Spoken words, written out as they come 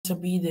to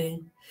be there.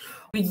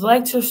 We'd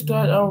like to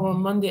start our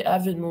Monday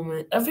Avid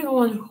moment.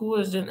 Everyone who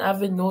is an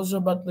Avid knows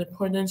about the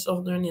importance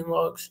of learning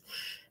logs,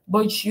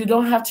 but you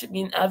don't have to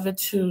be an Avid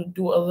to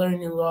do a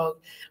learning log.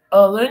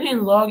 A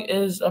learning log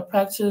is a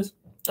practice.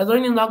 A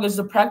learning log is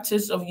the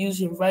practice of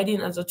using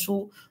writing as a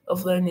tool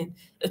of learning.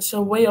 It's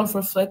a way of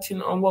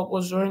reflecting on what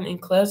was learned in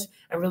class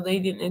and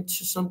relating it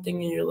to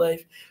something in your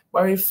life.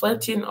 By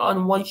reflecting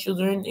on what you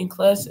learned in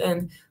class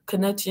and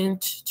connecting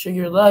it to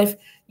your life,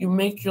 you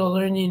make your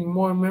learning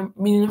more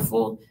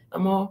meaningful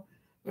and more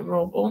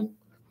memorable.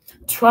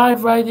 Try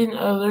writing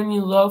a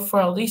learning log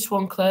for at least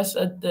one class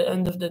at the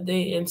end of the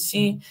day and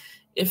see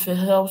if it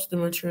helps the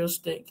material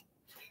stick.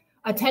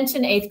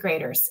 Attention 8th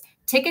graders.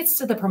 Tickets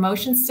to the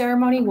promotion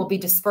ceremony will be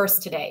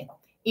dispersed today.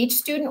 Each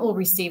student will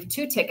receive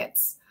 2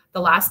 tickets.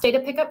 The last day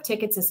to pick up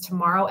tickets is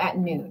tomorrow at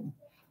noon.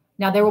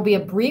 Now, there will be a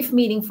brief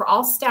meeting for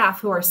all staff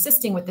who are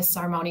assisting with the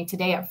ceremony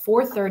today at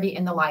 4:30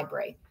 in the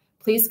library.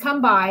 Please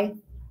come by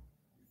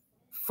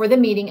for the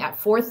meeting at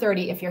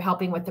 4:30 if you're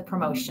helping with the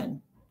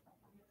promotion.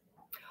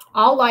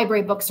 All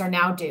library books are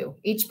now due.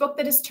 Each book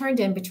that is turned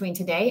in between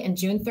today and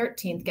June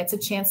 13th gets a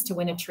chance to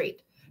win a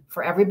treat.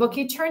 For every book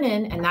you turn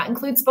in, and that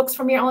includes books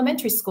from your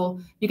elementary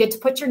school, you get to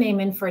put your name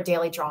in for a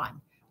daily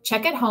drawing.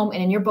 Check at home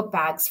and in your book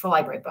bags for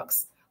library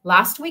books.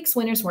 Last week's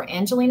winners were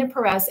Angelina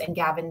Perez and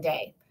Gavin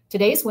Day.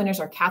 Today's winners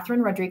are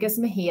Catherine Rodriguez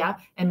Mejia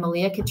and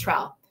Malia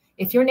Kittrell.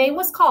 If your name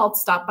was called,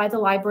 stop by the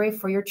library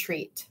for your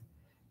treat.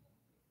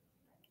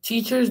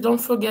 Teachers,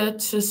 don't forget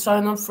to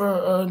sign up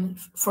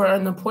for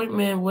an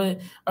appointment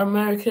with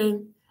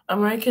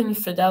American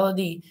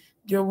Fidelity.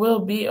 There will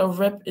be a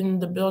rep in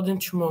the building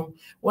tomorrow,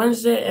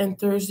 Wednesday and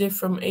Thursday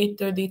from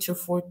 8:30 to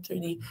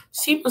 4:30.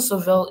 See Ms.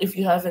 Lavelle if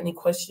you have any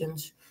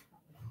questions.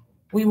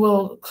 We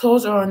will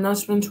close our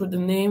announcements with the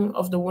name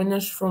of the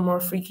winners from our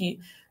Freaky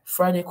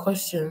Friday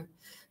question.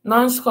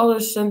 9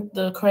 scholars sent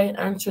the correct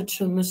answer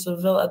to Ms.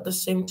 Lavelle at the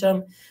same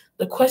time.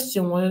 The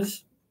question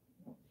was,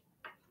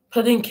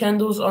 putting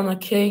candles on a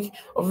cake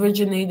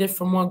originated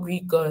from what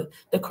Greek god?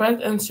 The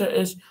correct answer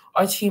is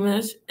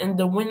Artemis, and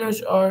the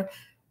winners are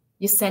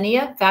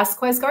Yesenia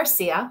Vasquez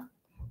Garcia,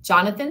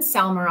 Jonathan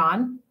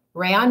Salmeron,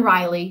 Rayon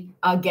Riley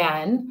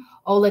again,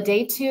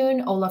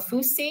 Oladatun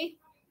Olafusi,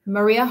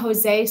 Maria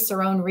Jose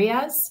Cerrone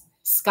Riaz,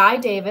 Sky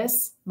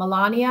Davis,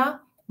 Melania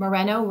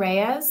Moreno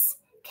Reyes,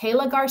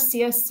 Kayla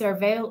Garcia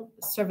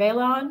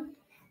Cervelon,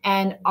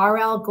 and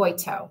RL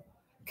Goito.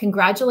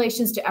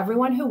 Congratulations to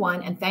everyone who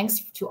won, and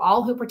thanks to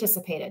all who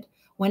participated.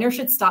 Winners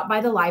should stop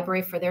by the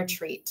library for their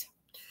treat.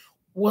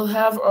 We'll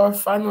have our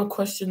final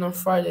question on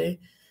Friday.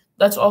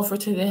 That's all for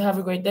today. Have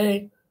a great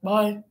day.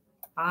 Bye.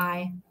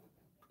 Bye.